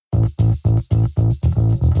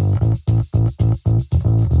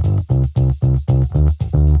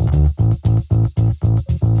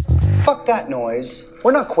Fuck that noise.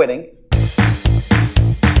 We're not quitting.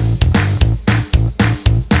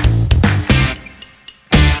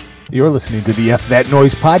 You're listening to the F That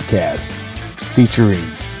Noise podcast, featuring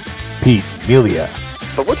Pete Melia,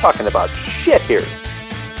 But we're talking about shit here.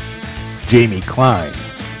 Jamie Klein,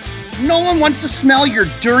 No one wants to smell your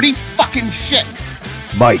dirty fucking shit.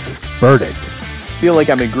 Mike Burdick, Feel like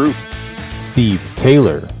I'm in group. Steve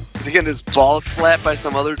Taylor, Is he getting his balls slapped by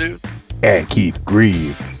some other dude? and Keith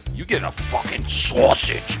Grieve. You get a fucking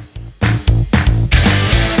sausage.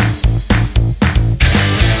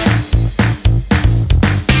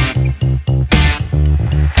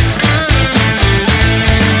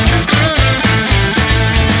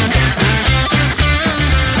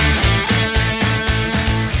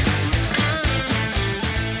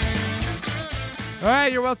 All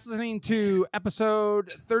right, you're listening to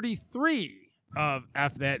episode 33 of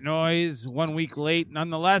F That Noise. 1 week late,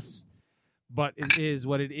 nonetheless, but it is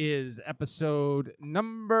what it is. Episode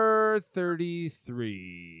number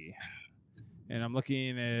 33. And I'm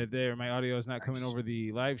looking at there. My audio is not coming over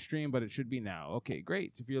the live stream, but it should be now. Okay,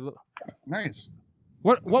 great. If you're Nice.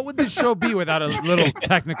 what would this show be without a little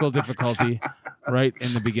technical difficulty right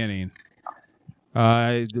in the beginning?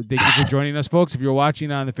 Thank you for joining us, folks. If you're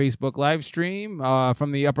watching on the Facebook live stream,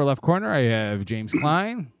 from the upper left corner, I have James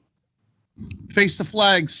Klein. Face the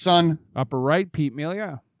flag, son. Upper right, Pete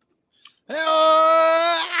Melia.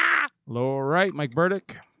 Lower right, Mike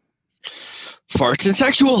Burdick. Farts and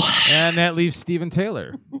sexual. And that leaves Steven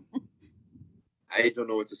Taylor. I don't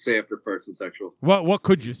know what to say after farts and sexual. What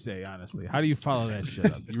could you say, honestly? How do you follow that shit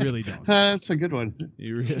up? You really don't. That's a good one.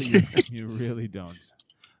 You really don't.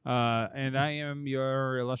 And I am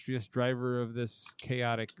your illustrious driver of this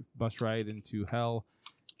chaotic bus ride into hell,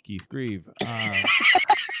 Keith Grieve.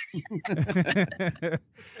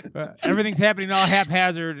 Everything's happening all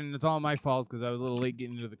haphazard, and it's all my fault because I was a little late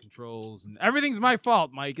getting into the controls. And everything's my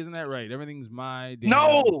fault, Mike. Isn't that right? Everything's my damn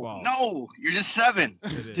fault. No, you're just 7.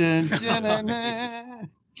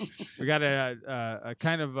 We got a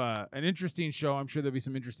kind of an interesting show. I'm sure there'll be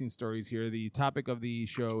some interesting stories here. The topic of the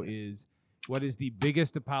show is, what is the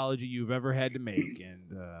biggest apology you've ever had to make?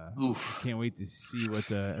 And I can't wait to see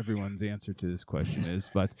what everyone's answer to this question is.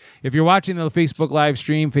 But if you're watching the Facebook live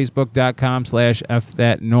stream,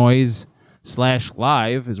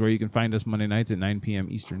 facebook.com/fthatnoise/live is where you can find us Monday nights at 9 p.m.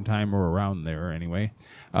 Eastern time, or around there anyway.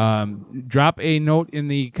 Drop a note in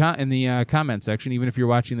the comment section, even if you're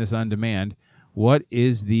watching this on demand. What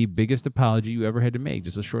is the biggest apology you ever had to make?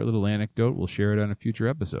 Just a short little anecdote. We'll share it on a future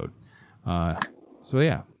episode. So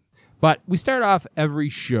yeah. But we start off every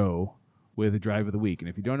show with a drive of the week. And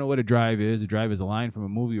if you don't know what a drive is a line from a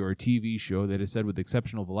movie or a TV show that is said with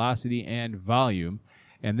exceptional velocity and volume.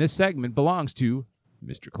 And this segment belongs to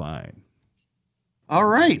Mr. Klein. All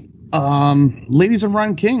right. Ladies and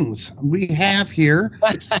Ron Kings, we have here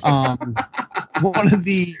one of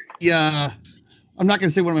the, I'm not going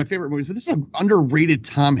to say one of my favorite movies, but this is an underrated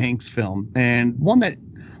Tom Hanks film, and one that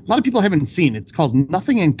a lot of people haven't seen. It's called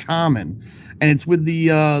Nothing in Common. And it's with the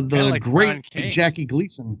like great Jackie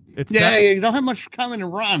Gleason. It's yeah, 7. you don't have much common in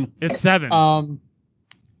Ron. It's 7.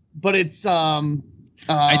 But it's I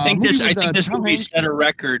think this movie set a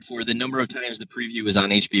record for the number of times the preview was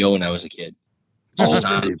on HBO when I was a kid.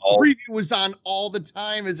 The preview was on all the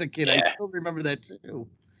time as a kid. Yeah. I still remember that too.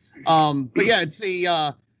 But yeah, it's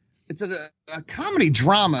a comedy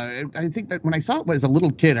drama. I think that when I saw it as a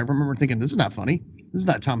little kid, I remember thinking, this is not funny. This is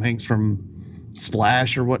not Tom Hanks from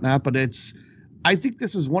Splash or whatnot, but I think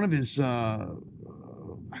this is one of his, I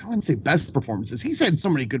don't want to say best performances. He's had so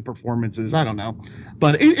many good performances. I don't know,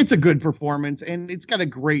 but it's a good performance, and it's got a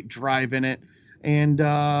great drive in it. And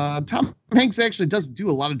Tom Hanks actually does do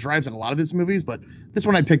a lot of drives in a lot of his movies, but this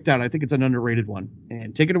one I picked out. I think it's an underrated one.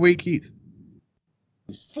 And take it away, Keith.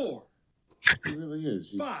 4. He really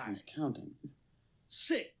is. He's counting.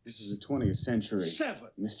 6. This is the 20th century. 7.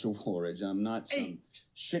 Mr. Woolridge, I'm not some 8.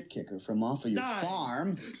 Shit kicker from off of your 9.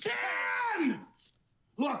 farm. 10!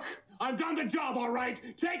 Look, I've done the job, all right.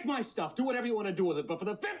 Take my stuff. Do whatever you want to do with it. But for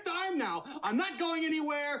the 5th time now, I'm not going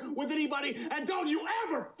anywhere with anybody. And don't you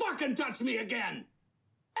ever fucking touch me again.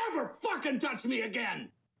 Ever fucking touch me again.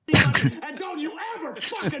 And don't you ever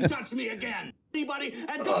fucking touch me again. Anybody,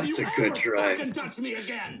 and don't you ever fucking touch me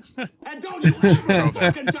again. And don't you ever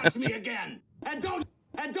fucking touch me again. And don't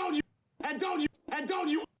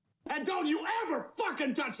you ever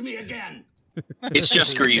fucking touch me again. It's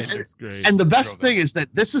just Grieve. It's great. And the best thing is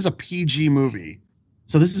that this is a PG movie.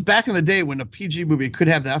 So this is back in the day when a PG movie could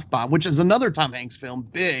have the F-bomb, which is another Tom Hanks film,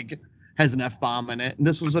 Big, has an F-bomb in it, and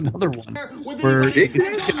this was another one. Where I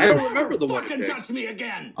don't remember the one. Touch me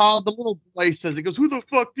again. Oh, the little boy says, he goes, "Who the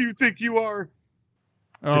fuck do you think you are?"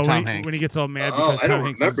 Oh, when he gets all mad because I Tom don't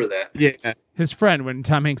Hanks remember that. Yeah, his friend, when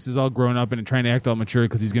Tom Hanks is all grown up and trying to act all mature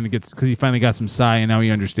because he finally got some psi and now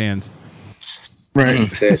he understands. Right.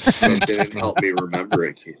 That didn't help me remember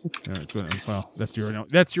it. Well,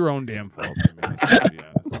 that's your own damn fault.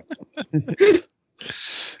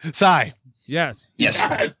 Sigh. Yes.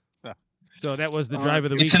 So that was the drive of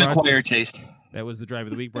the week. It's an acquired taste. That was the drive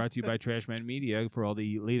of the week, brought to you by Trashman Media. For all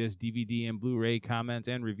the latest DVD and Blu-ray comments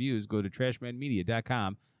and reviews, go to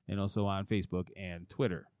trashmanmedia.com and also on Facebook and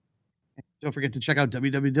Twitter. Don't forget to check out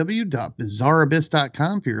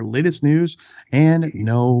www.bizarreabyss.com for your latest news and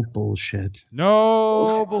no bullshit.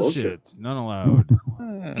 No bullshit. None allowed.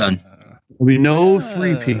 None. There'll be no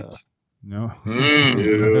three-peats. No.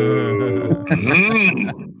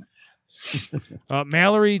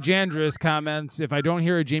 Mallory Jandris comments, if I don't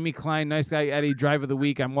hear a Jamie Klein nice guy Eddie drive of the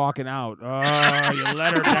week, I'm walking out. Oh, you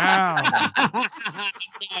let her down.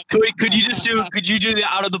 Could you do the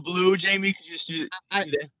out of the blue, Jamie? Could you just do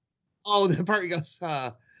that? Oh, the part goes,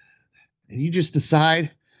 and you just decide,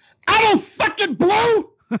 out of fucking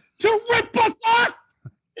blue to rip us off.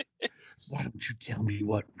 Why don't you tell me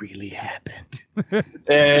what really happened?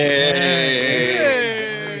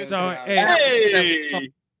 Hey.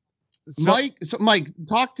 Mike,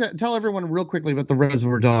 tell everyone real quickly about the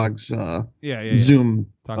Reservoir Dogs Zoom.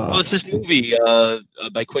 Well, it's this movie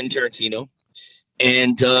by Quentin Tarantino,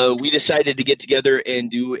 and we decided to get together and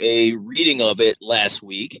do a reading of it last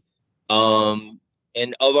week. And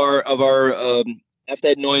of our F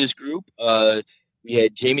That Noise group, we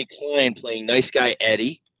had Jamie Klein playing Nice Guy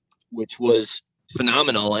Eddie, which was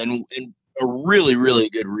phenomenal and a really, really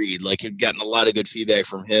good read. Like, he'd gotten a lot of good feedback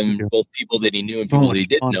from him, both people that he knew and people that he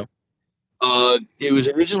didn't know. It was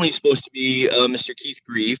originally supposed to be Mr. Keith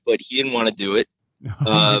Grieve, but he didn't want to do it.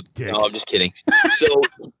 No, I'm just kidding. So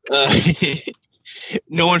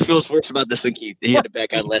no one feels worse about this than Keith. He had to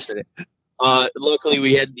back out last minute. Luckily,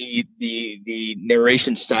 we had the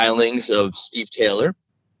narration stylings of Steve Taylor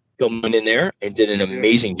coming in there and did an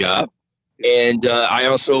amazing job. And I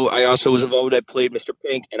also was involved. I played Mr.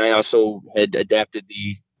 Pink, and I also had adapted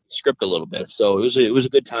the script a little bit. So it was a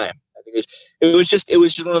good time. I think it was just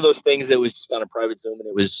one of those things that was just on a private Zoom, and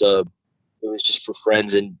it was just for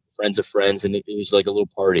friends and friends of friends, and it was like a little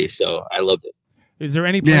party. So I loved it. Is there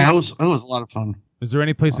any place, it was a lot of fun. Is there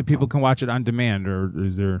any place that people can watch it on demand, or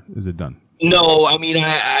is it done? No, I mean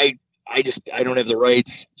I don't have the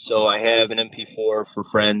rights, so I have an MP4 for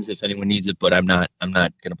friends if anyone needs it, but I'm not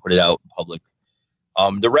gonna put it out in public.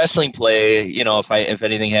 The wrestling play, if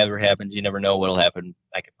anything ever happens, you never know what'll happen.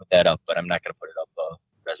 I can put that up, but I'm not gonna put it up.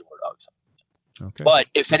 Reservoir Dogs. Okay. But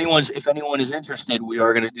if anyone is interested, we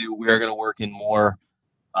are gonna work in more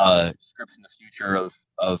scripts in the future of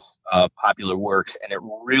popular works, and it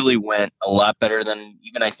really went a lot better than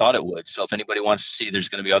even I thought it would. So if anybody wants to see, there's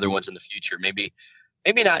going to be other ones in the future. Maybe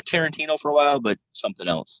not Tarantino for a while, but something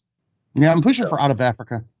else. Yeah, I'm pushing for Out of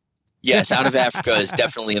Africa. Yes, Out of Africa is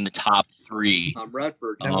definitely in the top 3.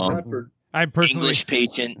 Redford. I'm personally English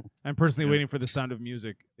Patient. I'm personally waiting for the Sound of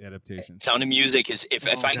Music adaptation. Sound of Music is if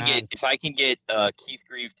I can get Keith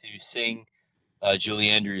Grieve to sing Julie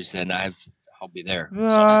Andrews, then I'll be there.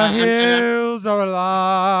 The hills are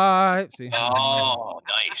alive. See? Oh,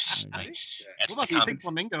 nice. That's what about Keith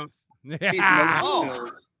Flamingos?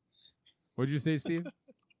 What'd you say, Steve?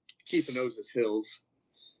 Keith knows his hills.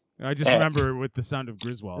 I just remember with the Sound of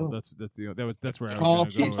Griswold. That's where I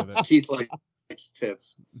was going to go with it. Keith likes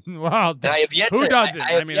tits. Wow. Who doesn't?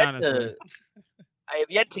 I mean, honestly. I have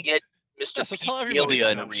yet to get Mr. Pete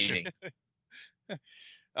Melia in a reading.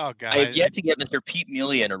 Oh God! I have yet to get Mr. Pete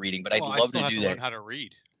Melia in a reading, but I'd love to do that. Learn how to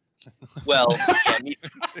read. Well, yeah,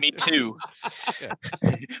 me too. Yeah.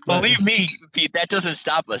 Believe me, Pete, that doesn't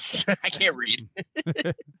stop us. I can't read.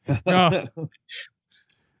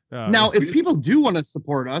 Now, if people do want to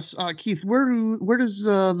support us, Keith, where does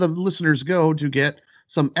the listeners go to get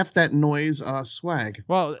some F That Noise swag?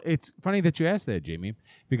 Well, it's funny that you asked that, Jamie,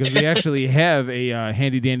 because we actually have a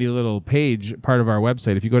handy-dandy little page, part of our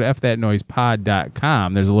website. If you go to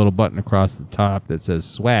fthatnoisepod.com, there's a little button across the top that says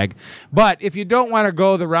swag. But if you don't want to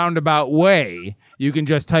go the roundabout way, you can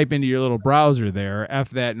just type into your little browser there,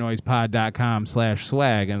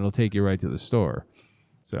 fthatnoisepod.com/swag, and it'll take you right to the store.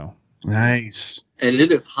 So nice. And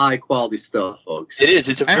it is high quality stuff, folks. It is.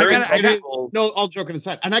 It's a very no, all joking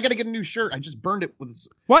aside. And I got to get a new shirt. I just burned it with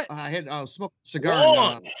what? I had smoked a cigar.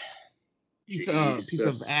 And, piece of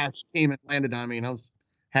ash came and landed on me, and I was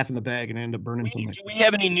half in the bag, and I ended up burning something. Do we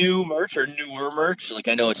have any new merch or newer merch? Like,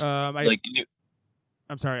 I know it's new.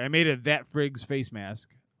 I'm sorry. I made a That Frigg's face mask.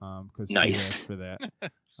 Because Nice for that.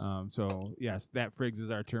 So yes, That Frigg's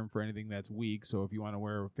is our term for anything that's weak. So if you want to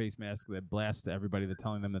wear a face mask that blasts to everybody that's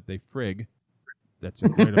telling them that they frig, that's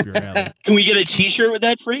right up your alley. Can we get a T-shirt with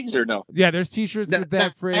That Frigg's or no? Yeah, there's T-shirts with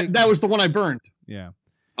That Frig. That was the one I burned. Yeah.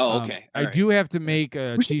 Oh, okay. I do have to make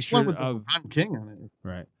a T-shirt of Ron King on it.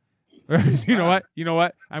 Right. You know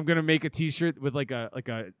what? I'm gonna make a T-shirt with like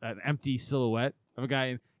an empty silhouette of a guy.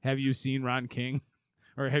 And have you seen Ron King,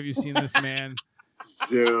 or have you seen this man?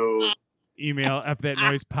 So Email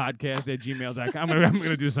fthatnoisepodcast@gmail.com. I'm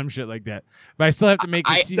gonna do some shit like that. But I still have to make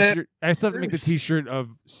a T-shirt. I still have to make the T-shirt of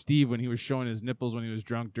Steve when he was showing his nipples when he was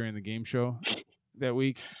drunk during the game show that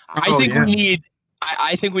week.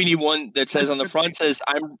 I think we need one that says on the front says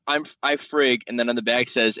I frig, and then on the back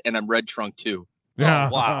says and I'm red trunk too. Yeah.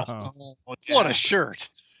 Oh, wow. What a shirt.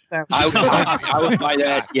 I would buy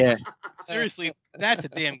that. Yeah. Seriously, that's a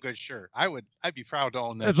damn good shirt. I'd be proud to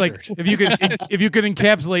own that. It's shirt. like if you could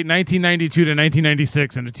encapsulate 1992 to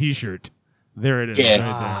 1996 in a T-shirt, there it is.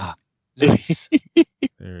 Yeah. Right Nice.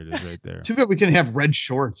 there it is, right there. Too bad we can have red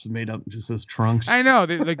shorts made up just as trunks. I know,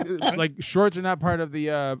 like shorts are not part of the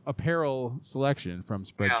apparel selection from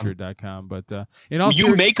Spreadshirt.com, but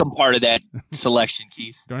you make them part of that selection,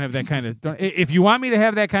 Keith. Don't have that kind of. If you want me to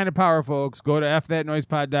have that kind of power, folks, go to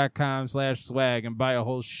fthatnoisepod.com/swag and buy a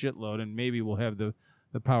whole shitload, and maybe we'll have the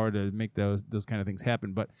power to make those kind of things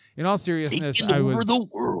happen. But in all seriousness, I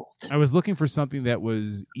was looking for something that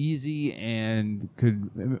was easy and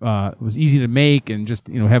was easy to make and just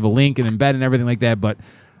have a link and embed and everything like that. But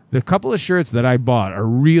the couple of shirts that I bought are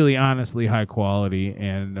really honestly high quality,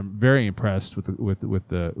 and I'm very impressed with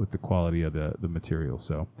the quality of the material.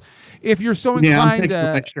 So if you're so inclined to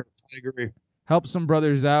I agree. help some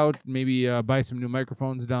brothers out, maybe buy some new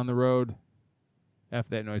microphones down the road,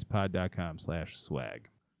 fthatnoisepod.com/swag.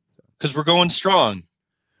 Because we're going strong.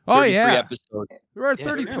 Oh yeah, episode. There are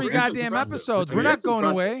 33 goddamn episodes. We're not going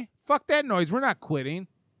away. Fuck that noise. We're not quitting.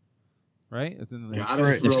 Right? It's in the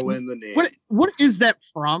gotta throw in the name. What is that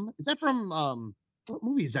from? Is that from what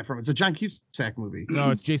movie is that from? It's a John Cusack movie.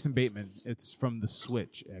 No, it's Jason Bateman. It's from The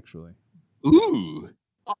Switch, actually. Ooh.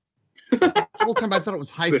 The whole time I thought it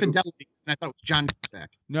was High Fidelity, and I thought it was John Cusack.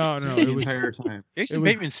 No, the it was entire time. Jason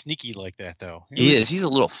Bateman's sneaky like that, though. He is. He's a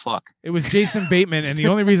little fuck. It was Jason Bateman, and the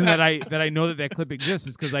only reason that I know that clip exists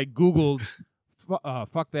is because I Googled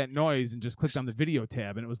 "fuck that noise" and just clicked on the video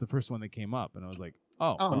tab, and it was the first one that came up, and I was like,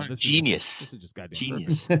 "Oh, this genius! This is just goddamn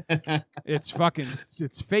genius." It's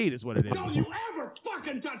fate, is what it is. Don't you ever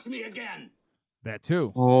fucking touch me again! That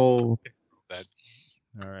too. Oh.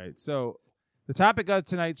 All right, so. The topic of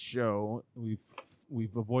tonight's show,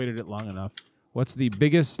 we've avoided it long enough. What's the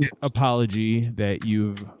biggest apology that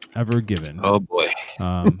you've ever given? Oh boy.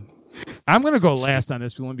 I'm gonna go last on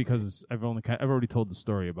this one because I've already told the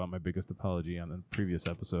story about my biggest apology on the previous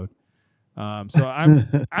episode. So I'm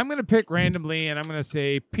gonna pick randomly, and I'm gonna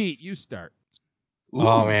say, Pete, you start. Ooh.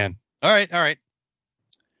 Oh man. All right.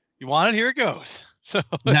 You want it? Here it goes. So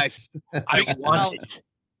nice. I want it.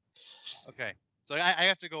 Okay. So I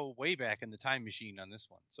have to go way back in the time machine on this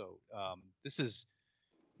one. So this is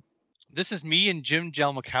me and Jim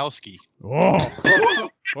Jelmakowski.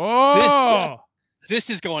 Oh, this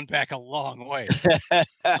is going back a long way.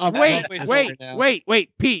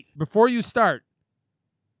 Wait, Pete. Before you start,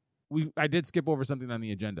 I did skip over something on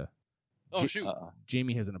the agenda. Oh shoot!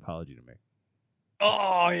 Jamie has an apology to make.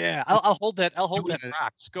 Oh yeah, I'll hold that. I'll hold that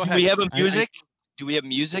rocks. Go ahead. Do we have a music? Do we have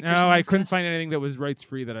music? No, I couldn't find anything that was rights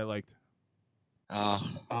free that I liked. All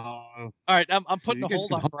right, I'm putting a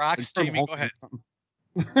hold on rocks. Jamie, go ahead.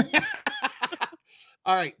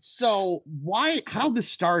 All right, so how this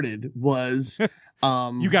started was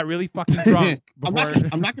you got really fucking drunk before.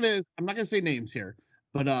 I'm not gonna say names here,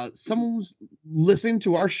 but someone was listening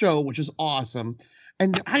to our show, which is awesome,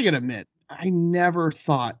 and I gotta admit, I never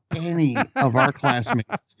thought any of our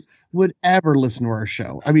classmates would ever listen to our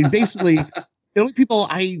show. I mean, basically, the only people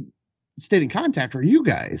I stayed in contact were you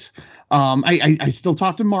guys. I still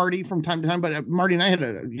talk to Marty from time to time, but Marty and I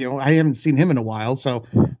I haven't seen him in a while. So,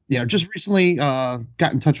 just recently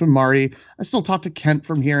got in touch with Marty. I still talk to Kent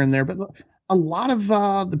from here and there, but a lot of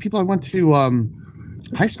the people I went to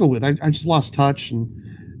high school with, I just lost touch, and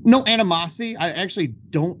no animosity. I actually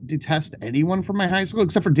don't detest anyone from my high school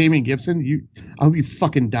except for Damian Gibson. I hope you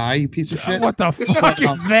fucking die, you piece of shit. What the fuck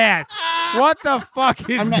is that? What the fuck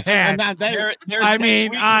is that? I'm not that. I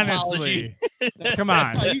mean, honestly, come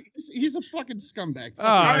on. He's a fucking scumbag. Oh,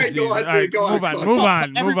 all right, go ahead. Move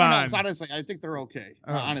on. Honestly, I think they're okay.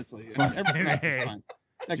 Honestly, everyone else is fine.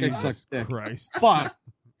 That guy sucks dick. Christ. Fuck.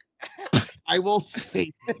 I will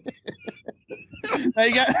say.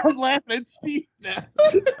 I'm laughing at Steve now.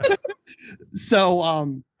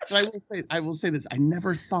 So, but I will say this: I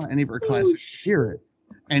never thought any of our classes would hear it,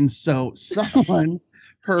 and so someone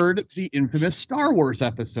heard the infamous Star Wars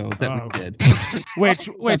episode that we did. Wait,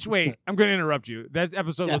 I'm going to interrupt you. That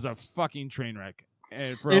episode was a fucking train wreck,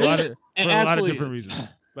 and for a lot of different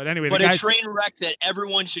reasons. But anyway, a train wreck that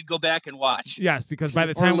everyone should go back and watch. Yes, because by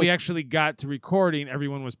the time we actually got to recording,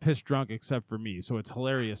 everyone was pissed drunk except for me, so it's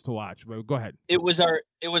hilarious to watch. But go ahead. It was our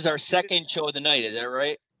second show of the night. Is that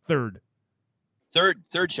right? Third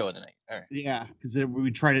show of the night. All right. Yeah, because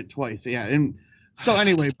we tried it twice. Yeah, and so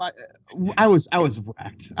anyway, I was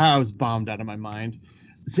wrecked. I was bombed out of my mind,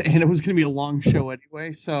 and it was going to be a long show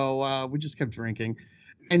anyway. So we just kept drinking,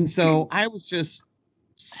 and so I was just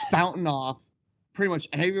spouting off pretty much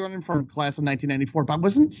everyone from class of 1994, but I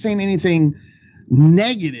wasn't saying anything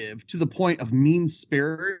negative to the point of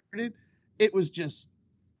mean-spirited. It was just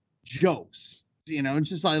jokes,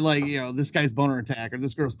 just like this guy's boner attack or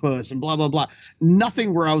this girl's puss and blah blah blah.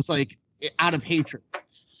 Nothing where I was like out of hatred.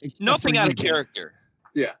 Nothing out of character.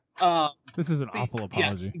 Yeah. This is an awful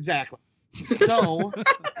apology. Yes, exactly. So,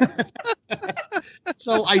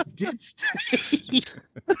 so I did say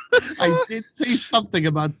something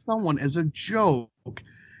about someone as a joke,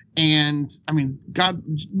 and I mean, God,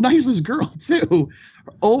 nicest girl too,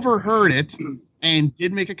 overheard it and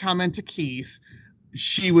did make a comment to Keith.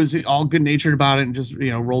 She was all good natured about it and just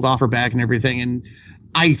rolled off her back and everything, and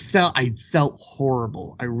I felt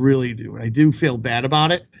horrible. I really do. I do feel bad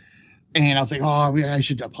about it, and I was like, oh, I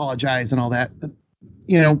should apologize and all that, but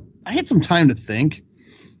I had some time to think.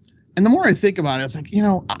 And the more I think about it, it's like,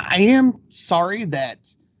 I am sorry that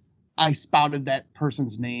I spouted that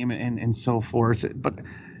person's name and so forth. But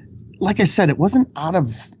like I said, it wasn't out of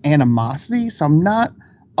animosity. So I'm not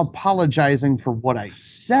apologizing for what I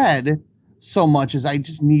said so much as I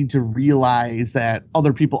just need to realize that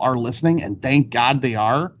other people are listening, and thank God they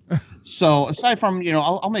are. So aside from,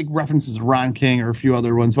 I'll make references to Ron King or a few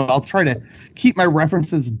other ones, but I'll try to keep my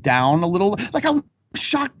references down a little. Like I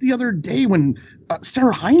shocked the other day when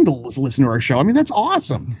Sarah Heindel was listening to our show. I mean, that's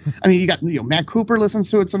awesome. I mean, you got Matt Cooper listens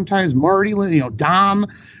to it sometimes. Marty, Dom.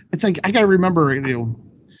 It's like I gotta remember,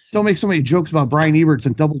 don't make so many jokes about Brian Eberts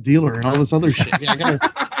and Double Dealer and all this other shit. Yeah, I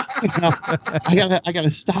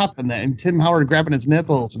gotta stop in that. And Tim Howard grabbing his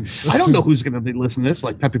nipples. And I don't know who's gonna be listening to this,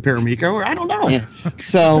 like Pepe Paramico, or I don't know. Yeah.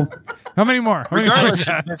 So how many more? Regardless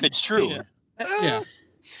if it's true. Yeah.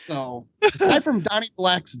 So, aside from Donnie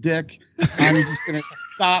Black's dick, I'm just going to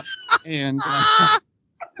stop and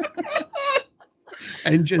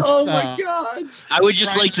just. Oh my God! I would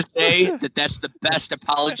just like to say that that's the best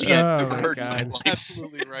apology I've ever heard in my life.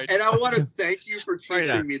 Absolutely right. And I want to thank you for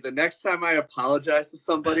teaching me. The next time I apologize to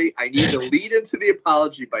somebody, I need to lead into the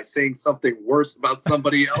apology by saying something worse about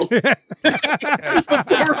somebody else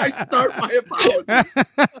before I start my apology.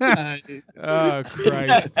 Oh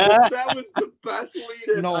Christ! That was the best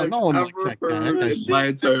lead-in I've ever heard in my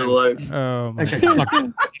entire life. Oh my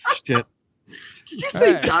God! Shit. Did you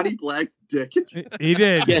say Donnie Black's dick? He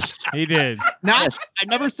did. Yes, he did. I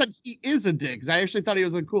never said he is a dick, because I actually thought he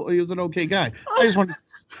was an okay guy. I just wanted to,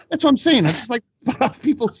 that's what I'm saying. I just like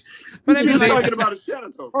people. But I mean, he's talking about a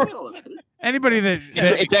Sheraton. Anybody that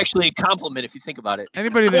it's actually a compliment if you think about it.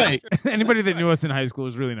 Anybody that knew us in high school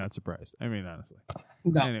was really not surprised. I mean, honestly.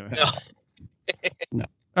 No. Anyway. No.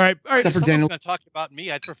 All right. Except for Daniel. Going to talk about me.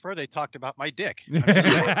 I'd prefer they talked about my dick.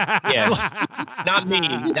 Yeah, not me,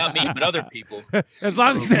 but other people. As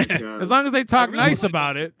long as they talk nice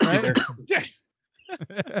about it, right?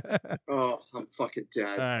 Oh, I'm fucking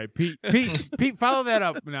dead. All right, Pete, follow that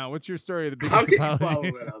up now. What's your story of the biggest How can apology?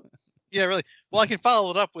 you follow that up? Yeah, really. Well, I can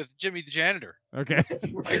follow it up with Jimmy the janitor. Okay. That's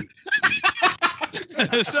right.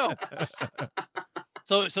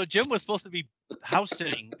 So Jim was supposed to be house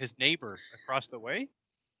sitting his neighbor across the way.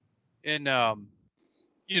 And,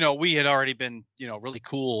 we had already been, really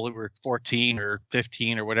cool. We were 14 or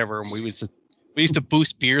 15 or whatever. And we used to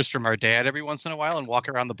boost beers from our dad every once in a while and walk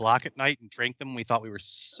around the block at night and drink them. We thought we were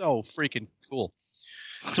so freaking cool.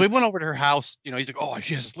 So we went over to her house. He's like, oh,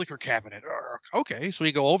 she has this liquor cabinet. Okay. So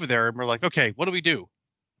we go over there and we're like, okay, what do we do?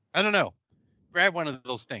 I don't know. Grab one of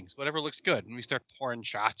those things, whatever looks good. And we start pouring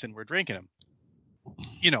shots and we're drinking them.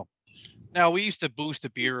 Now we used to boost a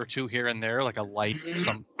beer or two here and there, like a light,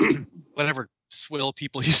 some whatever swill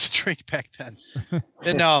people used to drink back then.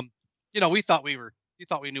 And we thought we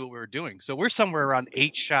knew what we were doing. So we're somewhere around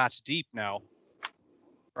 8 shots deep now,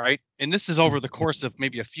 right? And this is over the course of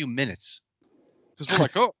maybe a few minutes, because we're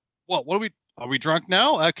like, oh, well, are we drunk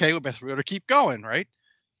now? Okay, we better keep going, right?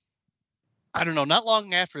 I don't know. Not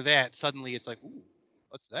long after that, suddenly it's like, ooh,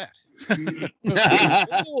 what's that?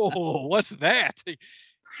 Oh, what's that?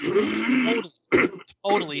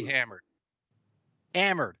 Totally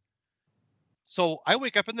hammered. So I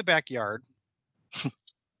wake up in the backyard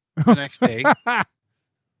the next day.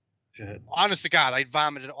 Honest to God, I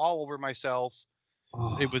vomited all over myself.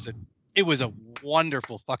 It was a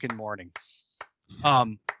wonderful fucking morning.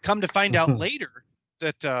 Come to find out later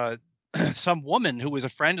that some woman who was a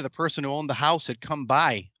friend of the person who owned the house had come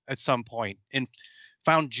by at some point and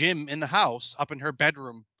found Jim in the house up in her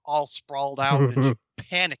bedroom, all sprawled out, and she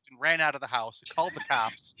panicked and ran out of the house and called the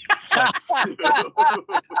cops.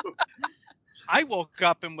 I woke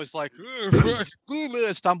up and was like,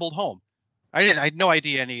 stumbled home. I had no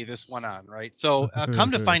idea any of this went on, right? So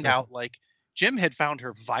come to find out, like, Jim had found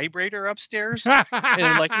her vibrator upstairs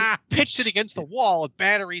and like pitched it against the wall with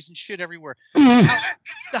batteries and shit everywhere.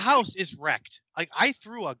 The house is wrecked. Like, I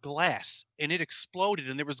threw a glass and it exploded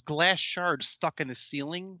and there was glass shards stuck in the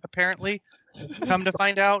ceiling, apparently. Come to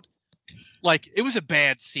find out, like, it was a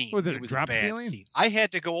bad scene. Was it a drop ceiling? Scene. I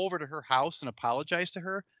had to go over to her house and apologize to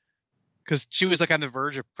her because she was like on the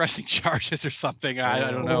verge of pressing charges or something.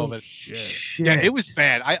 I don't know, but Shit. yeah, it was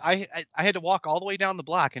bad. I had to walk all the way down the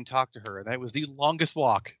block and talk to her, and that was the longest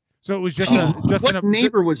walk. So it was just what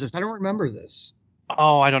neighbor was this? I don't remember this.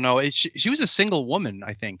 Oh, I don't know. She was a single woman,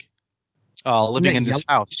 I think, living in this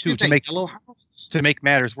house too. To make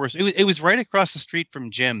matters worse, it was right across the street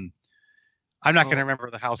from Jim. I'm not going to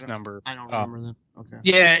remember the house number. I don't remember that. Okay.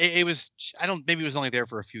 Yeah, it was. I don't. Maybe it was only there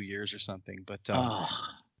for a few years or something, but.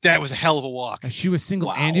 That was a hell of a walk. She was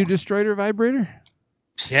single and you destroyed her vibrator?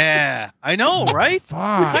 Yeah, I know, right? Fuck.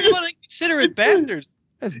 Talk about inconsiderate bastards.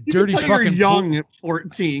 That's dirty That's fucking. You're young at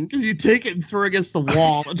 14 because you take it and throw it against the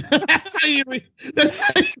wall. That's how you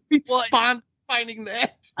respond finding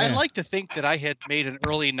that. I like to think that I had made an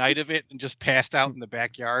early night of it and just passed out in the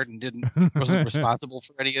backyard and wasn't responsible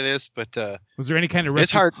for any of this. But was there any kind of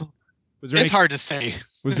it's hard? It's hard to say.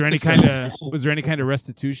 Was there any kind of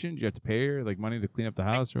restitution? Did you have to pay her like money to clean up the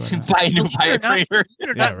house or whatnot? Buy a new vibrator.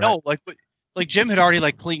 No, like Jim had already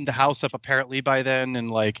like cleaned the house up apparently by then,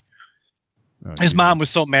 and like his mom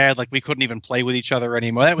was so mad like we couldn't even play with each other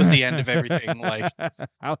anymore. That was the end of everything. Like,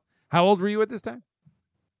 how old were you at this time?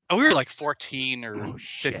 We were like 14 or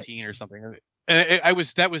 15 or something. That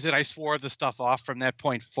was it. I swore the stuff off from that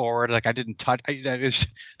point forward. Like, I didn't touch.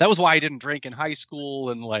 That was why I didn't drink in high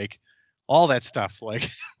school and like. All that stuff, like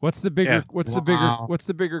what's the bigger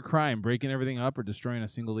crime? Breaking everything up or destroying a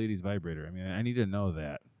single lady's vibrator? I mean, I need to know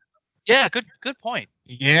that. Yeah, good point.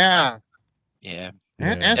 Yeah.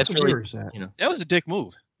 That's really, that was a dick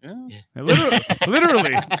move. Yeah.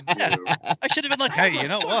 Literally. Yeah. I should have been like, hey, you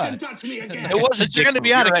know what? It wasn't. You're going to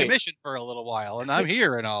be out of commission for a little while, and I'm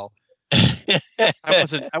here and all.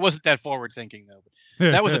 I wasn't that forward thinking though.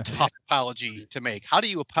 But that was a tough apology to make. How do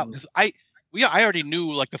you apologize? I already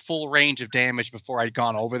knew like the full range of damage before I'd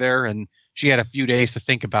gone over there, and she had a few days to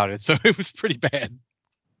think about it, so it was pretty bad.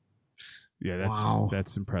 Yeah,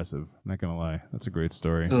 that's impressive. Not gonna lie, that's a great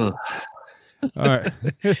story. All right,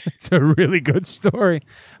 it's a really good story.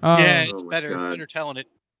 Yeah, it's better telling it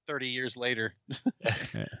 30 years later.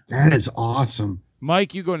 That is awesome.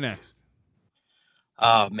 Mike, you go next.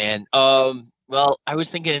 Oh man. Well, I was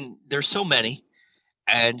thinking there's so many,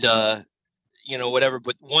 and whatever,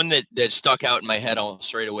 but one that stuck out in my head almost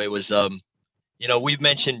straight away was, we've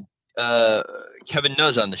mentioned Kevin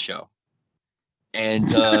Nuz on the show, and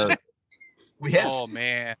we have. Oh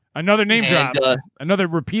man, another name drop, another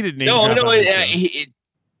repeated name. No, drop it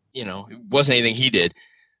wasn't anything he did,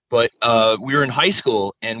 but we were in high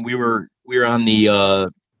school and we were on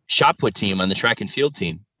the shot put team, on the track and field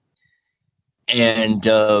team, and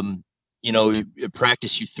at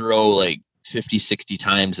practice you throw like 50, 60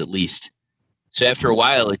 times at least. So after a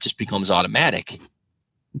while, it just becomes automatic.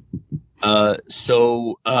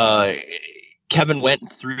 So Kevin went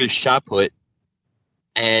through his shot put,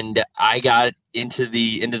 and I got into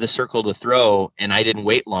the circle to throw, and I didn't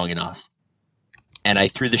wait long enough, and I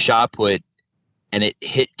threw the shot put, and it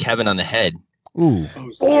hit Kevin on the head. Ooh!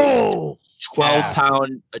 Oh,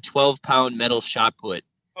 12-pound metal shot put.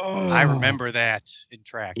 Oh. I remember that in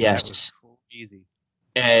track. Yes. That was easy.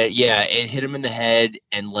 Yeah, it hit him in the head,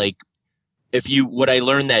 and like. What I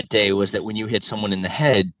learned that day was that when you hit someone in the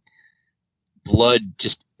head, blood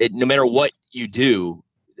no matter what you do,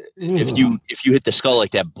 if you hit the skull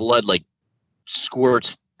like that, blood like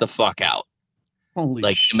squirts the fuck out. Holy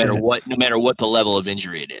like shit. no matter what the level of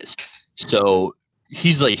injury it is. So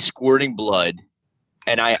he's like squirting blood,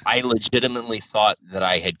 and I legitimately thought that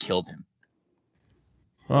I had killed him.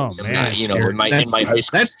 Oh man! In my high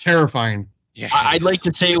school. That's terrifying. Yeah, I'd like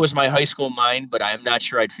to say it was my high school mind, but I'm not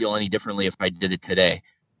sure I'd feel any differently if I did it today.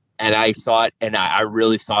 And I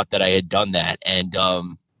really thought that I had done that. And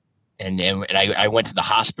I went to the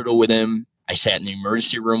hospital with him. I sat in the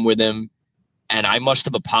emergency room with him, and I must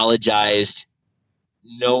have apologized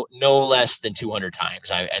no less than 200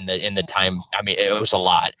 times. In the time, I mean, it was a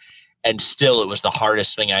lot, and still, it was the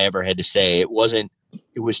hardest thing I ever had to say. It was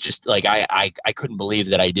just like I couldn't believe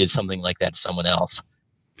that I did something like that to someone else,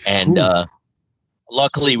 and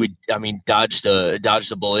luckily we dodged a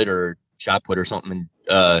bullet or shot put or something,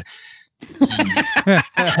 and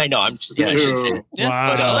I know I shouldn't say it. Yeah, Wow.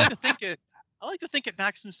 but I like to think it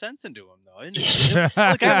knocked some sense into him, though.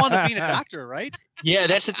 Like I wanted being a doctor, right? Yeah,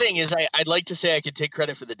 that's the thing is I'd like to say I could take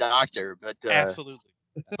credit for the doctor, but Absolutely.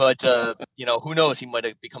 But who knows? He might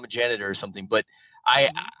have become a janitor or something. But I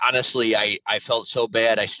honestly, I felt so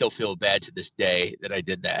bad. I still feel bad to this day that I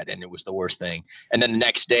did that, and it was the worst thing. And then the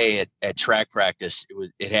next day at track practice,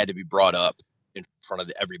 it had to be brought up in front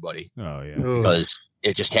of everybody. Oh yeah, because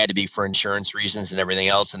it just had to be for insurance reasons and everything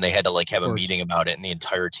else, and they had to like have a meeting about it and the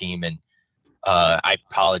entire team. And I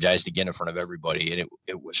apologized again in front of everybody, and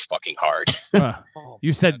it was fucking hard.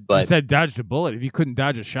 You said dodged a bullet. If you couldn't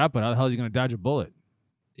dodge a shot, but how the hell are you going to dodge a bullet?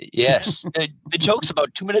 Yes, the joke's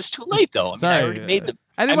about 2 minutes too late, though. Sorry, I already made the.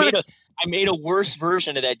 I made a worse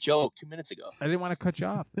version of that joke 2 minutes ago. I didn't want to cut you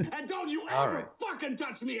off. And don't you ever fucking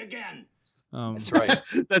touch me again. That's right.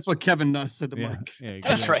 That's what Kevin said to Mike. Yeah, exactly.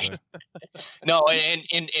 That's right. No,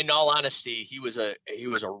 and in all honesty, he was a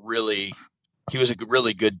really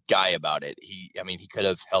good guy about it. He could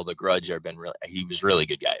have held a grudge or he was a really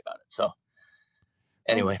good guy about it. So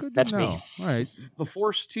anyway, that's me. All right. The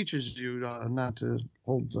Force teaches you not to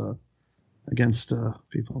hold against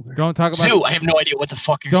people. There. Don't talk about. Sue, I have no idea what the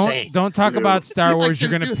fuck you're saying. Don't talk about Star Wars. You're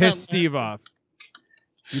going to piss Steve off.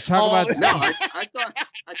 You talk about. No, I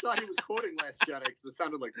thought he was quoting Last Jedi because it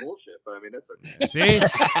sounded like bullshit. But I mean, that's okay.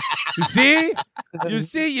 You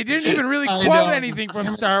see, you didn't even really quote anything from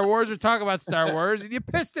Star Wars or talk about Star Wars, and you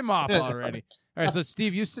pissed him off already. All right, so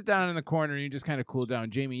Steve, you sit down in the corner and you just kind of cool down.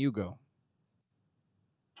 Jamie, you go.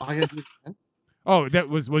 Oh, that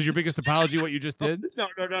was your biggest apology, what you just did? No.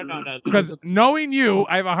 Because knowing you,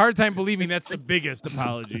 I have a hard time believing that's the biggest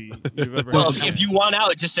apology you've ever Well, had. if you want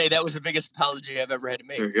out, just say that was the biggest apology I've ever had to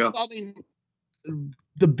make. There you go. I mean,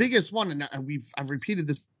 the biggest one, and I've repeated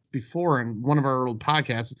this before in one of our old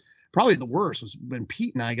podcasts, probably the worst was when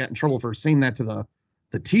Pete and I got in trouble for saying that to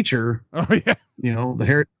the teacher. Oh, yeah.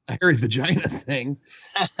 The hairy vagina thing.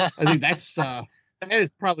 I think that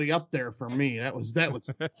is probably up there for me. That was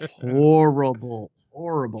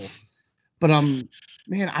horrible. But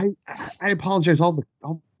man, I apologize all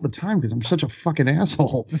the time because I'm such a fucking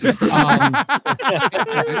asshole. So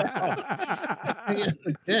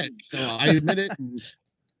I admit it. And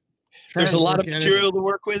there's a lot of material to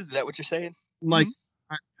work with. Is that what you're saying? Like,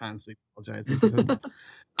 I constantly apologize.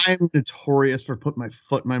 I'm notorious for putting my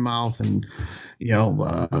foot in my mouth, and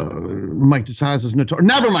Mike DeSantis is notorious.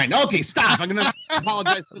 Never mind. Okay, stop. I'm gonna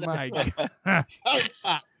apologize for that. Mike.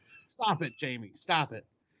 Stop it, Jamie. Stop it.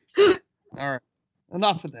 All right,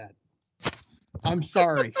 enough of that. I'm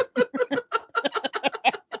sorry.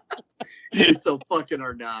 You so fucking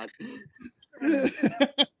are not.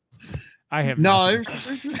 I have no. All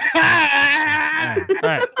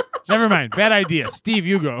right. Never mind. Bad idea. Steve,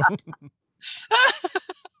 you go.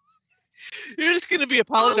 You're just gonna be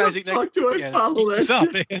apologizing. How the fuck do I follow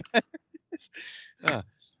that? I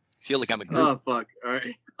feel like I'm a group. Oh fuck! All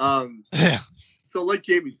right. Yeah. So, like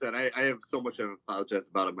Jamie said, I have so much I've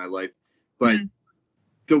apologized about in my life, but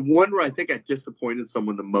the one where I think I disappointed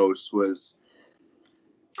someone the most was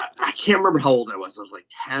I can't remember how old I was. I was like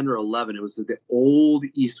 10 or 11. It was at the old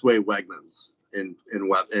Eastway Wegmans in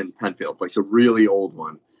Penfield, like the really old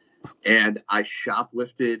one, and I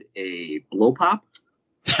shoplifted a blow pop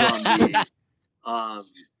from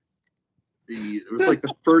it was like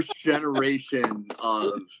the first generation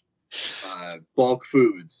of bulk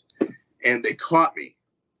foods, and they caught me,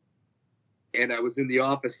 and I was in the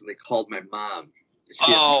office, and they called my mom.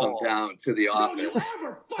 She had to come down to the office. Don't you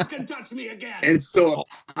ever fucking touch me again. And so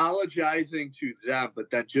apologizing to them, but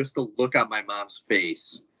then just the look on my mom's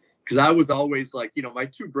face, because I was always like, my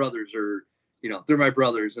two brothers are, they're my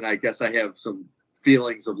brothers, and I guess I have some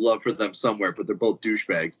feelings of love for them somewhere, but they're both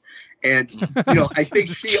douchebags. And, I think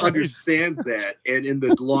she understands that, and in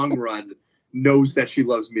the long run knows that she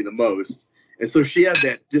loves me the most. And so she had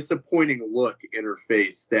that disappointing look in her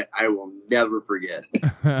face that I will never forget.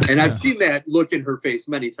 And I've seen that look in her face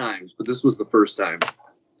many times, but this was the first time.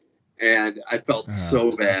 And I felt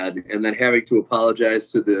so bad. And then having to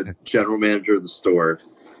apologize to the general manager of the store.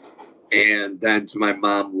 And then to my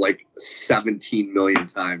mom, like 17 million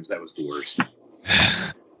times, that was the worst.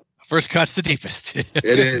 First cut's the deepest. It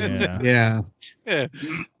is. Yeah.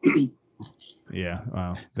 Yeah.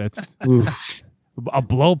 Wow. That's a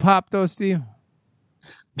blow pop though, Steve.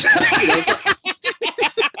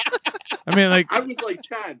 I mean, like I was like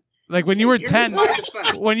 10. Like when you were 10,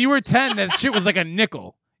 that shit was like a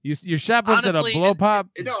nickel. You shoplifted a blow pop.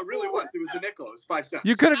 No, it really was. It was a nickel. It was 5 cents.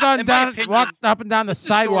 You could have gone down, walked up and down the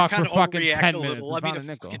sidewalk for fucking 10 minutes. Let a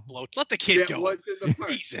nickel. Let the kid go. Was in the park.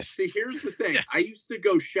 See, here's the thing. I used to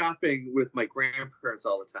go shopping with my grandparents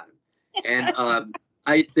all the time, and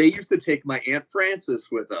they used to take my Aunt Frances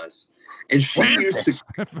with us, and she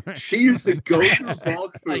used to go through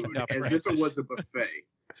bulk food as if it was a buffet.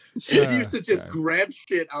 She used to just grab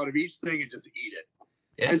shit out of each thing and just eat it.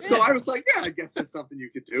 And so I was like, yeah, I guess that's something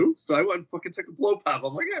you could do. So I went and fucking took a blow pop.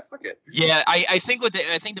 I'm like, yeah, fuck it. Yeah, I think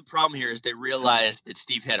the problem here is they realized that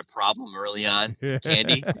Steve had a problem early on with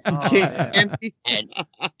candy. And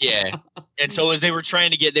so as they were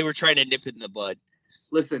trying to nip it in the bud.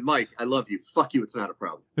 Listen, Mike, I love you. Fuck you. It's not a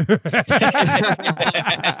problem.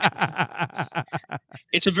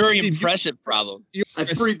 It's a very impressive problem. I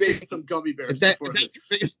freebased some gummy bears before this.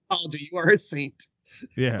 That's your biggest apology. You are a saint.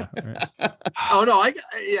 Yeah. Right. Oh no, I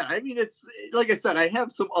mean, it's like I said, I have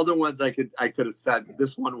some other ones I could have said, but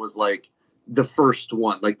this one was like the first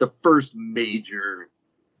one, like the first major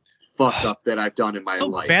fuck up that I've done in my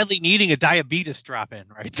life. Badly needing a diabetes drop in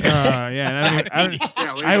right there. Yeah.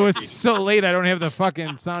 I was so late. I don't have the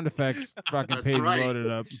fucking sound effects fucking page loaded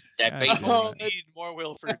up. I need more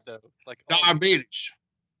Wilford though. Like diabetes.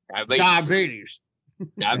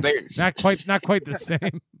 Not quite the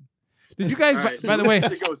same. Did you guys, right, by the way,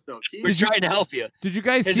 we're trying to help you. Did you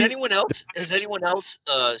guys Has anyone else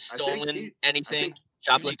stolen anything?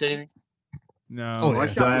 Shoplifted anything? No. Oh,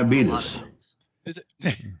 diabetes. Is it?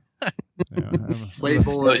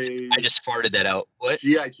 Playboy. I just farted that out. What?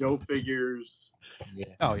 G.I. Joe figures. Yeah.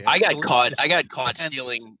 Oh yeah. I got caught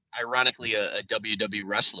stealing, ironically, a WWE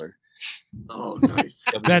wrestler. Oh, nice.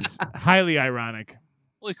 That's highly ironic.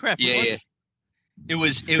 Holy crap! Yeah. It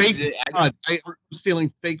was fake blood. I'm stealing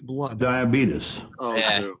fake blood. Diabetes. Oh,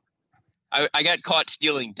 yeah. I got caught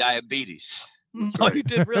stealing diabetes. Oh, you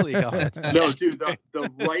did really? No, dude, the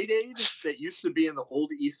Rite Aid that used to be in the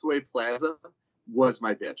old Eastway Plaza was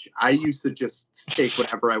my bitch. I used to just take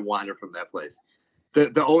whatever I wanted from that place.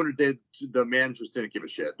 The owner did. The managers didn't give a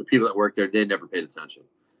shit. The people that worked there, they never paid attention.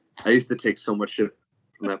 I used to take so much shit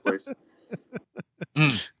from that place.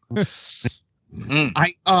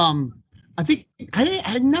 I think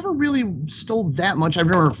I never really stole that much. I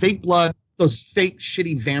remember fake blood, those fake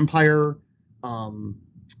shitty vampire,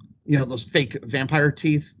 those fake vampire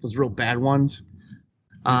teeth, those real bad ones.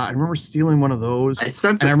 I remember stealing one of those. I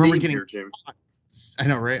remember getting here, Jimmy. I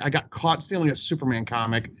know, right? I got caught stealing a Superman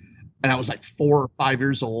comic, and I was like 4 or 5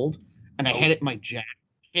 years old, and I had it in my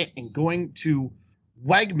jacket. And going to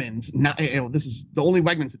Wegmans, this is the only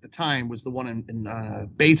Wegmans at the time, was the one in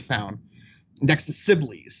Baytown. Next to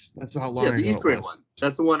Sibley's. That's how long ago the Eastway one.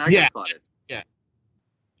 That's the one I got caught in. Yeah.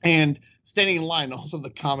 And standing in line, also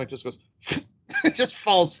the comic just goes, it just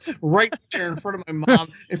falls right there in front of my mom,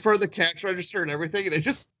 in front of the cash register and everything, and it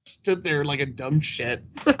just stood there like a dumb shit.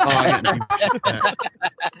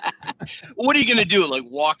 What are you gonna do? Like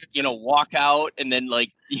walk out and then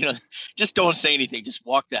just don't say anything. Just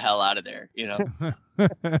walk the hell out of there.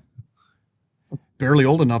 I was barely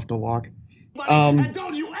old enough to walk. And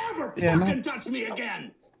don't you ever fucking touch me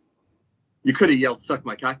again! You could have yelled, "Suck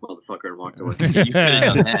my cock, motherfucker," and walked away. You could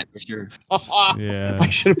have done that for sure. Yeah. I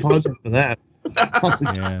should apologize for that.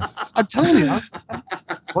 Yes. I'm telling you, I was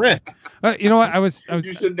prick. You know what?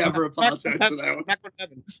 You should never apologize for that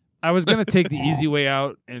one. I was gonna take the easy way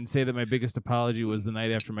out and say that my biggest apology was the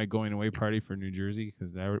night after my going away party for New Jersey,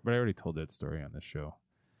 but I already told that story on this show.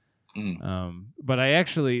 But I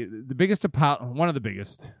actually one of the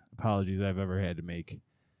biggest apologies I've ever had to make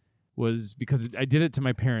was because I did it to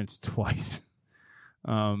my parents twice.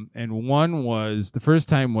 And one was, the first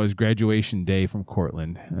time was graduation day from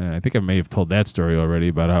Cortland. And I think I may have told that story already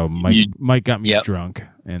about how Mike got me drunk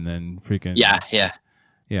and then freaking. Yeah.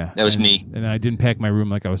 That was me. And I didn't pack my room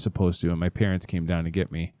like I was supposed to. And my parents came down to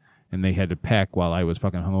get me. And they had to pack while I was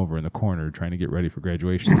fucking hungover in the corner trying to get ready for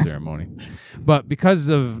graduation ceremony. But because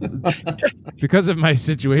of my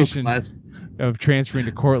situation of transferring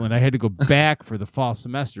to Cortland, I had to go back for the fall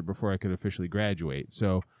semester before I could officially graduate.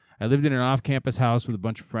 So I lived in an off-campus house with a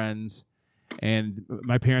bunch of friends, and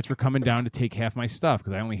my parents were coming down to take half my stuff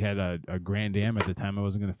because I only had a Grand Am at the time. I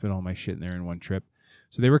wasn't going to fit all my shit in there in one trip.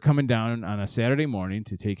 So they were coming down on a Saturday morning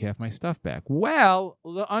to take half my stuff back. Well,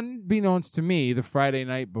 unbeknownst to me, the Friday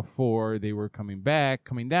night before they were coming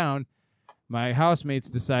down, my housemates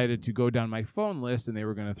decided to go down my phone list, and they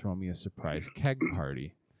were going to throw me a surprise keg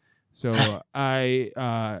party. So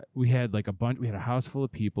we had like we had a house full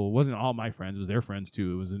of people. It wasn't all my friends; it was their friends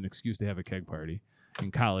too. It was an excuse to have a keg party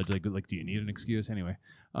in college. Like, do you need an excuse anyway?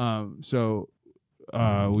 So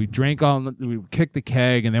we drank we kicked the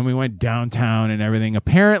keg, and then we went downtown and everything.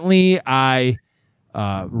 Apparently, I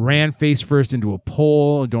ran face first into a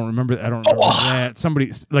pole. I don't remember that.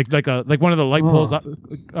 Somebody like one of the light poles,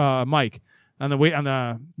 Mike. On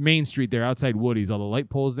the main street there outside Woody's, all the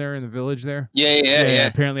light poles there in the village there. Yeah.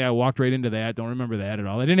 Apparently I walked right into that. Don't remember that at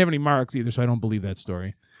all. I didn't have any marks either, so I don't believe that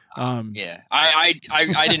story. I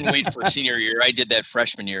didn't wait for senior year. I did that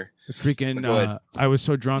freshman year. Freaking I was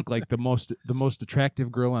so drunk, like the most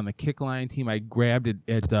attractive girl on the kick line team, I grabbed it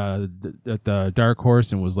at the Dark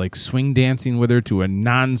Horse and was like swing dancing with her to a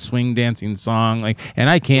non-swing dancing song, and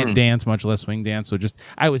I can't dance, much less swing dance, so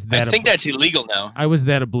I think that's illegal now. I was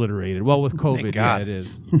that obliterated. Well, with COVID, yeah, it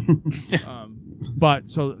is. But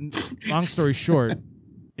so long story short,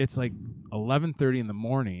 it's like 11:30 in the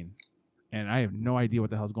morning. And I have no idea what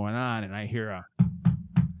the hell's going on. And I hear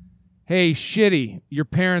hey, shitty, your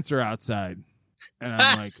parents are outside. And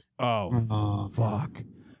I'm like, oh, fuck.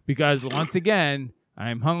 Because once again,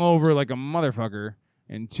 I'm hungover like a motherfucker.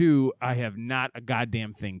 And 2, I have not a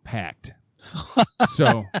goddamn thing packed.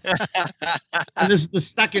 So and this is the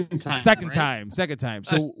second time. Second time.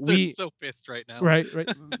 So we're so pissed right now. Right.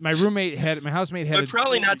 My housemate had but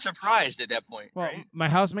probably not surprised at that point. Well, right? My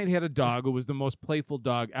housemate had a dog who was the most playful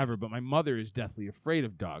dog ever, but my mother is deathly afraid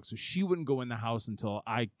of dogs, so she wouldn't go in the house until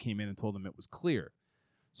I came in and told them it was clear.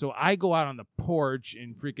 So I go out on the porch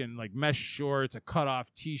in freaking like mesh shorts, a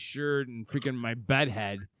cutoff t-shirt, and freaking my bed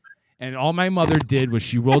head. And all my mother did was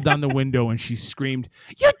she rolled down the window and she screamed,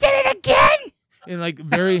 "You did it again!" And like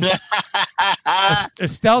very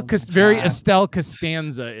Estelle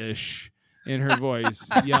Costanza-ish in her voice,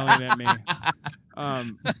 yelling at me.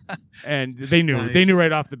 And they knew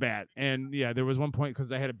right off the bat. And yeah, there was one point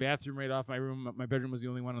because I had a bathroom right off my room. My bedroom was the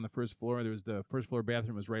only one on the first floor. There was the first floor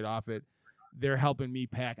bathroom was right off it. They're helping me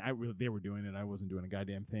pack. They were doing it. I wasn't doing a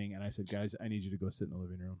goddamn thing. And I said, "Guys, I need you to go sit in the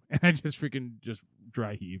living room." And I just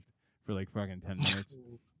dry heaved for like fucking 10 minutes.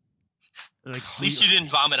 Like, at least you didn't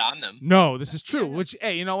vomit on them. No, this is true. Which,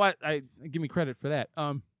 hey, you know what? Give me credit for that.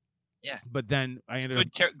 Yeah. But then I ended up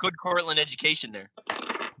good Cortland education there.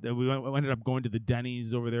 We ended up going to the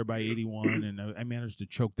Denny's over there by 81, and I managed to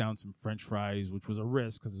choke down some French fries, which was a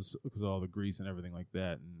risk because of all the grease and everything like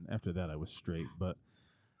that. And after that, I was straight. But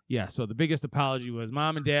yeah, so the biggest apology was,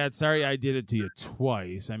 "Mom and Dad, sorry I did it to you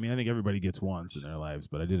twice." I mean, I think everybody gets once in their lives,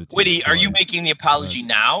 but I did it to you twice. Are you making the apology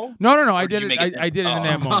now? No. I did it. I did it in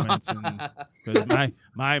that moment because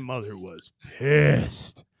my mother was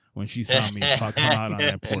pissed when she saw me come out on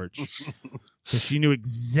that porch because she knew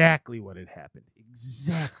exactly what had happened.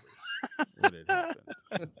 Exactly what had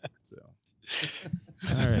happened. So.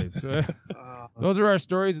 All right, so those are our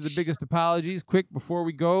stories of the biggest apologies. Quick, before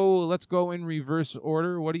we go, let's go in reverse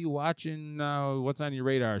order. What are you watching? What's on your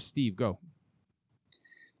radar? Steve, go.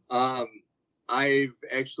 I've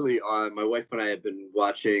actually, my wife and I have been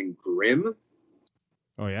watching Grimm.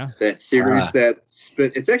 Oh, yeah? That series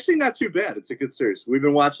it's actually not too bad. It's a good series. We've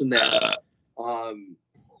been watching that.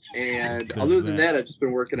 And other than that, I've just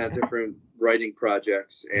been working on different writing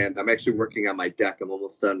projects, and I'm actually working on my deck. I'm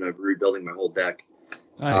almost done. I'm rebuilding my whole deck.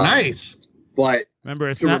 Nice. But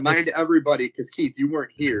remember, remind everybody, because Keith, you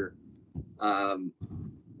weren't here.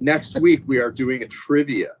 Next week we are doing a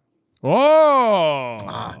trivia.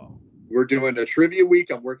 Oh. We're doing a trivia week.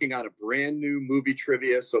 I'm working on a brand new movie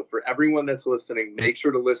trivia. So for everyone that's listening, make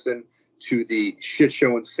sure to listen to the shit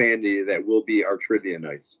show insanity that will be our trivia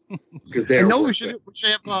nights. Because they we should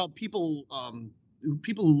have people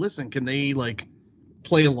who listen. Can they like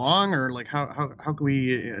play along, or like how can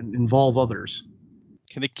we involve others?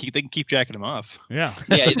 They can keep jacking them off. Yeah.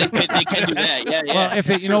 Yeah, they can do that. Yeah. Well, if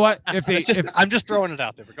they, you know what, I'm just throwing it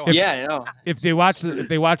out there. Go on. Yeah, I know. If they watch the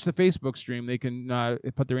Facebook stream, they can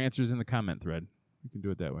put their answers in the comment thread. You can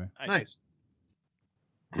do it that way. Nice.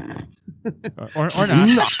 Or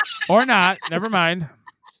not. Or not. Never mind.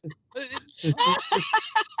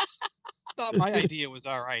 Thought my idea was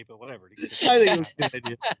all right, but whatever. I think it was a good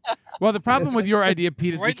idea. Well, the problem with your idea,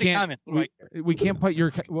 Pete, is we can't put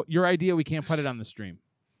your idea. We can't put it on the stream,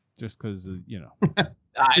 just because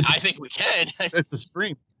I think we can. It's the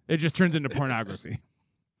stream. It just turns into pornography.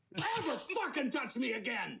 Never fucking touch me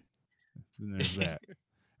again. And there's that.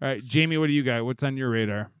 All right, Jamie, what do you got? What's on your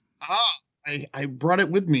radar? I brought it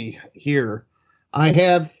with me here. I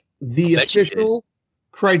have the Bet you official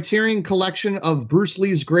Criterion collection of Bruce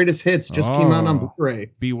Lee's greatest hits. Just came out on Blu-ray.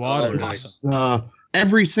 Be water. Nice.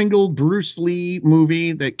 Every single Bruce Lee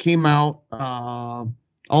movie that came out,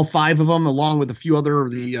 all 5 of them, along with a few other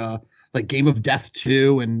of the like Game of Death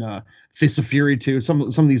 2 and Fist of Fury 2. Some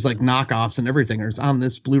of these like knockoffs and everything is on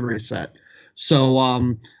this Blu-ray set. So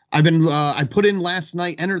I put in last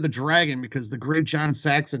night Enter the Dragon because the great John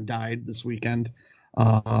Saxon died this weekend.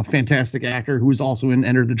 A fantastic actor who was also in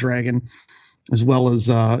Enter the Dragon, as well as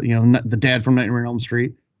the dad from Nightmare on Elm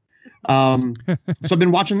Street. So I've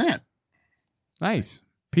been watching that. Nice.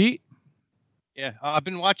 Pete? Yeah, I've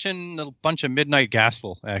been watching a bunch of Midnight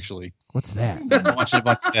Gospel, actually. What's that? I've been watching a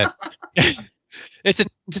bunch of that. It's a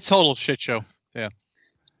total shit show. Yeah.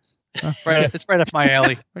 It's right up my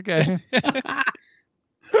alley. Okay.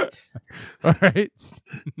 All right.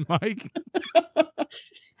 Mike?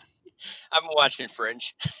 I'm watching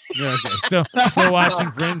Fringe. Yeah, okay. Still watching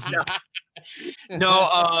Fringe? No,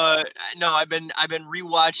 I've been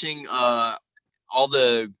rewatching all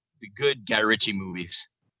the good Guy Ritchie movies.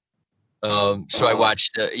 So I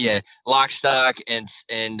watched Lock, Stock, and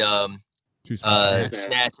Snatch,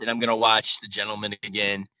 and I'm gonna watch The Gentleman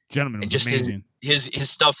again. Gentleman was just amazing. His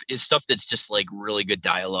stuff that's just like really good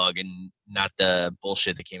dialogue and not the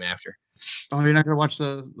bullshit that came after. Oh, you're not gonna watch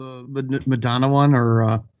the Madonna one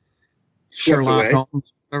or Sherlock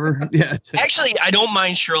Holmes, whatever? Yeah. Actually, I don't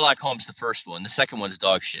mind Sherlock Holmes, the first one. The second one's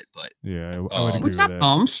dog shit, but yeah, I would agree what's with up, that.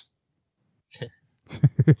 Holmes?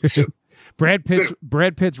 Brad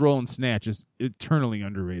Pitt's role in Snatch is eternally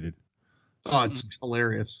underrated. Oh, it's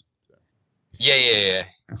hilarious. Yeah.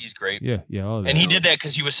 He's great. Yeah, all of that. And he did that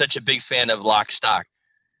because he was such a big fan of Lock, Stock.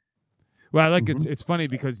 Well, I like it's funny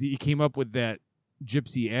because he came up with that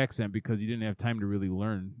gypsy accent because he didn't have time to really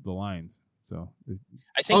learn the lines. So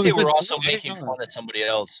I think they were also making fun of somebody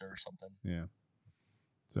else or something. Yeah.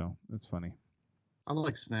 So that's funny. I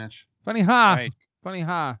like Snatch. Funny, ha! Right. Funny,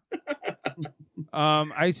 ha!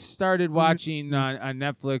 I started watching on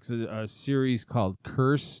Netflix a series called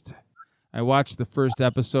Cursed. I watched the first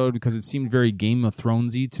episode because it seemed very Game of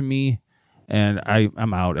Thronesy to me, and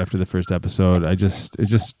I'm out after the first episode.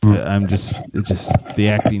 The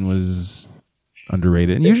acting was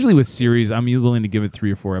underrated. And usually with series, I'm willing to give it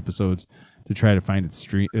 3 or 4 episodes to try to find its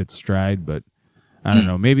stride, but I don't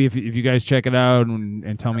know. Maybe if you guys check it out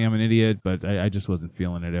and tell me I'm an idiot, but I just wasn't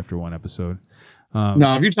feeling it after 1 episode.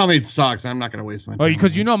 No, if you tell me it sucks, I'm not going to waste my time. Oh,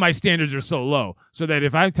 because my standards are so low, so that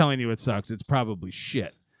if I'm telling you it sucks, it's probably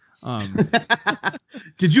shit.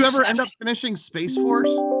 Did you ever end up finishing Space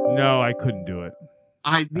Force? No, I couldn't do it.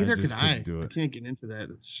 Neither could I. Do it. I can't get into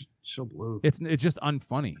that. It's so blue. It's just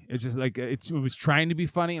unfunny. It's just like it was trying to be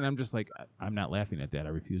funny, and I'm just like, I'm not laughing at that. I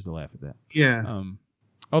refuse to laugh at that. Yeah.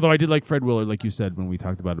 Although I did like Fred Willard, like you said when we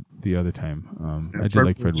talked about it the other time. I did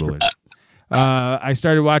like Fred Willard. I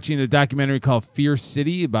started watching a documentary called Fear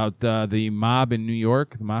City about the mob in New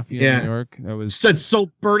York, the mafia in New York. That was said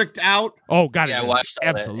so burnt out. Oh God, yeah, I watched all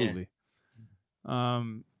absolutely.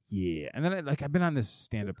 Yeah, and then I've been on this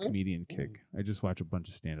stand-up comedian kick. I just watch a bunch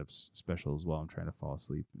of stand-up specials while I'm trying to fall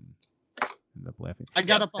asleep and end up laughing. I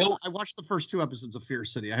watched the first 2 episodes of Fear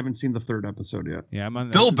City. I haven't seen the 3rd episode yet. Yeah, I'm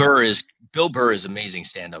on. Bill Burr is amazing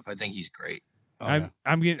stand-up. I think he's great. I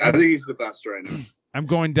think he's the best right now. I'm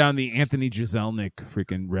going down the Anthony Jeselnik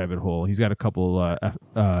freaking rabbit hole. He's got a couple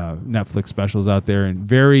Netflix specials out there and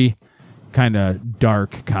very kind of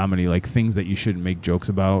dark comedy, like things that you shouldn't make jokes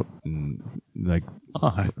about, and like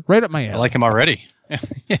right up my alley. I like him already.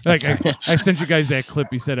 Like I sent you guys that clip.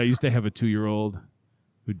 He said I used to have a 2-year-old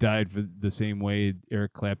who died for the same way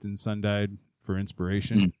Eric Clapton's son died for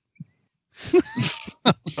inspiration.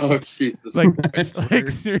 Oh Jesus! Like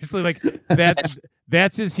seriously, like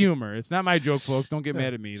that's his humor. It's not my joke, folks. Don't get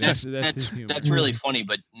mad at me. That's his humor. That's really funny,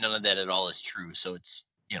 but none of that at all is true. So it's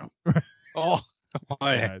Oh,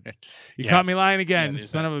 you caught me lying again,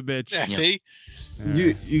 son of a bitch. Yeah, see?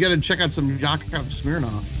 You got to check out some Yakov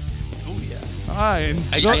Smirnoff. Oh yeah. I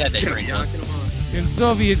had that drink. In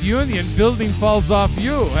Soviet Union, building falls off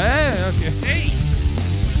you. Okay. Hey.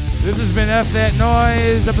 This has been F That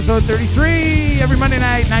Noise, episode 33, every Monday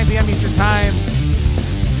night, 9 p.m. Eastern Time.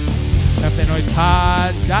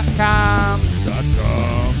 fthatnoisepod.com.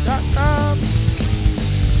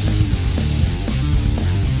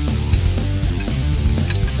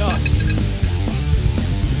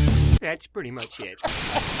 That's pretty much it.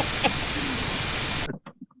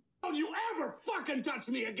 Don't you ever fucking touch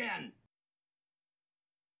me again!